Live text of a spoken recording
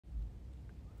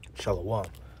Shalom.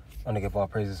 I want to give all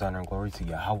praises, honor, and glory to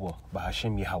Yahweh,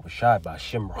 Bahashim Yahweh Shai,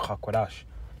 Bahashim Rachakwadash.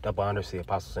 Double honors to the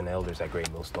apostles and the elders at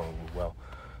Great Millstone rule well.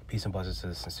 Peace and blessings to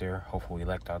the sincere, hopeful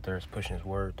elect out there is pushing his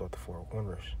word throughout the four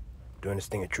corners, doing this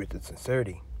thing of truth and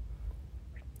sincerity.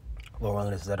 Lord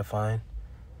willing, this is edifying,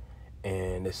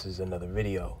 and this is another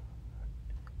video.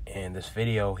 And this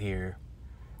video here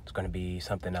is going to be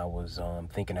something I was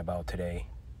thinking about today,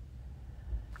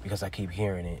 because I keep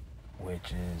hearing it,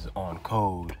 which is on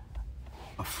code,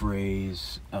 a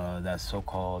phrase that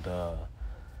so-called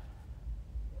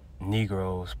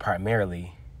Negroes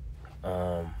primarily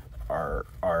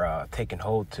are taking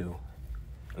hold to,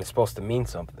 and it's supposed to mean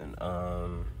something,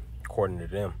 according to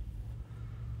them,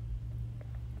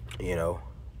 you know.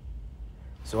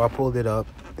 So I pulled it up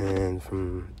and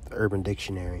from the Urban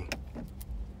Dictionary,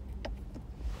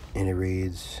 and it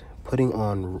reads,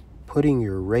 putting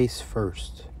your race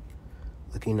first,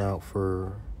 looking out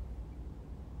for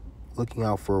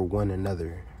one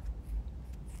another.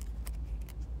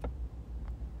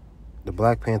 The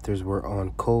Black Panthers were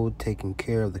on code, taking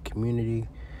care of the community.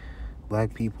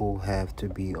 Black people have to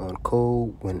be on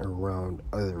code when around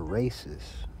other races.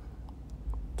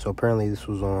 So apparently this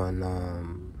was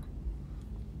on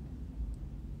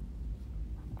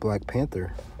Black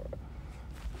Panther.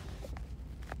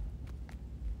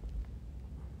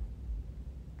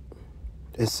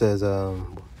 It says,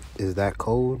 is that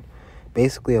code?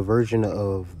 Basically a version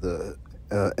of the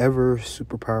ever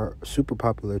super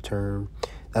popular term,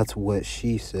 that's what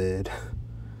she said.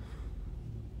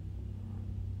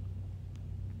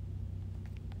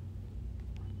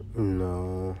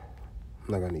 No,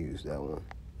 I'm not going to use that one.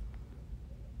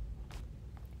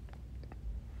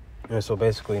 And so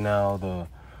basically now the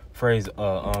phrase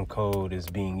on code is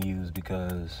being used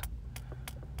because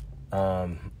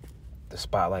the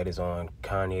spotlight is on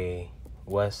Kanye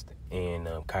West and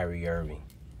Kyrie Irving.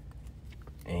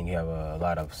 And you have a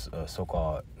lot of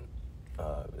so-called,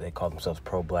 they call themselves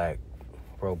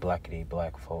pro-blackity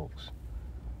black folks.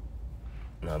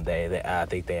 I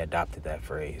think they adopted that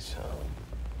phrase.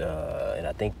 And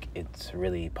I think it's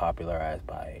really popularized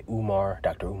by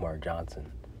Dr. Umar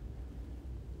Johnson,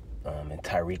 and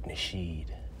Tariq Nasheed.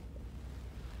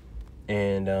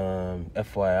 And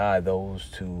FYI, those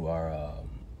two are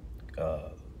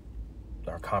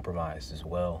compromised as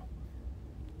well.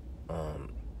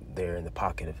 They're in the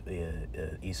pocket of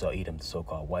Esau Edom, the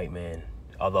so-called white man,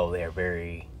 although they are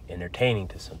very entertaining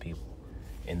to some people,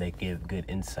 and they give good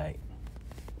insight.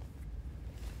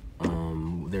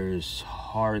 There's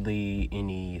hardly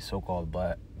any so-called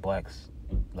blacks,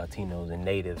 Latinos, and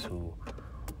natives who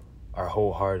are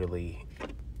wholeheartedly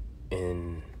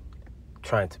in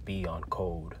trying to be on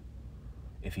code.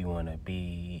 If you want to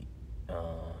be,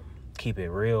 keep it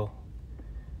real,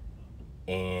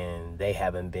 and they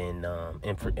haven't been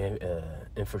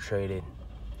infiltrated.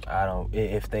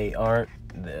 If they aren't,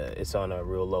 it's on a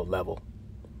real low level.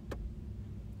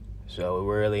 So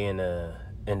we're really in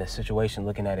a situation,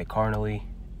 looking at it carnally.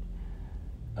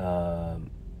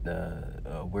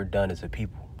 We're done as a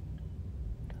people.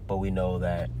 But we know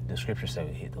that the scripture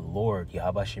said the Lord,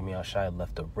 Yahweh Shemi Shai,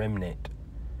 left a remnant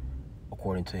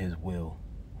according to his will.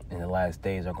 In the last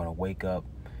days are going to wake up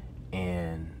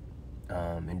and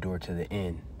endure to the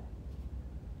end.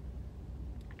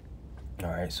 All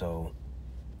right, so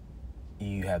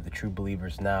you have the true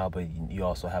believers now, but you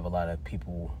also have a lot of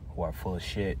people who are full of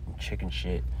shit and chicken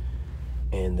shit,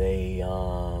 and they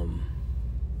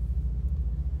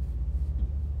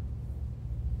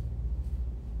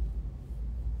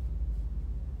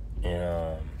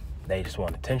they just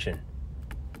want attention.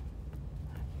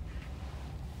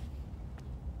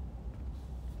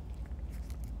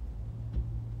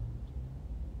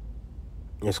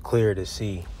 It's clear to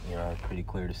see, it's pretty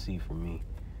clear to see for me.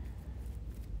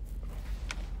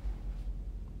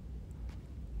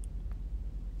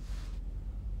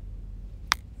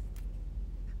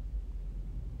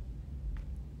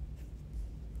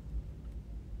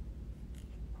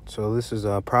 So this is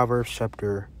Proverbs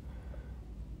chapter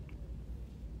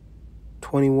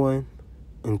 21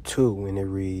 and 2, and it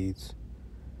reads,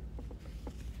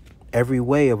 every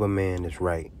way of a man is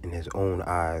right in his own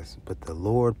eyes, but the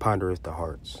Lord pondereth the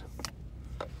hearts.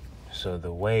 So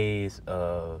the ways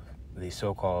of the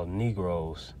so-called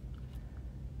Negroes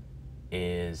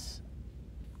is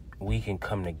we can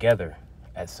come together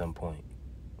at some point.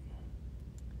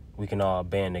 We can all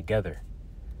band together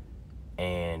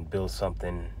and build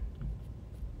something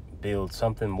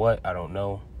what? I don't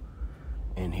know.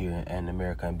 In here in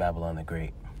America and Babylon the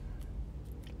Great.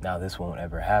 Now this won't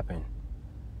ever happen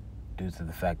due to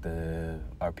the fact that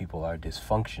our people are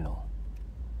dysfunctional,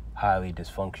 highly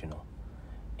dysfunctional,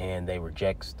 and they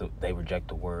reject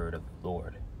the word of the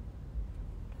Lord.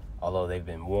 Although they've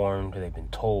been warned, they've been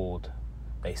told,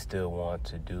 they still want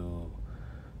to do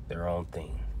their own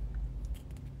thing.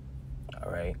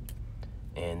 All right?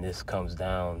 And this comes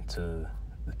down to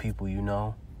the people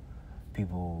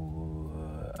people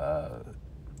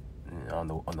on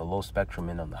the low spectrum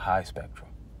and on the high spectrum.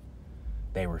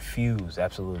 They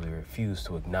absolutely refuse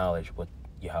to acknowledge what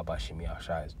Yahweh Shem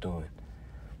Yahushai is doing.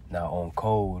 Now, on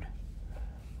code,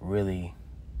 really,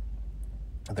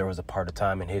 there was a part of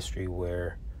time in history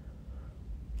where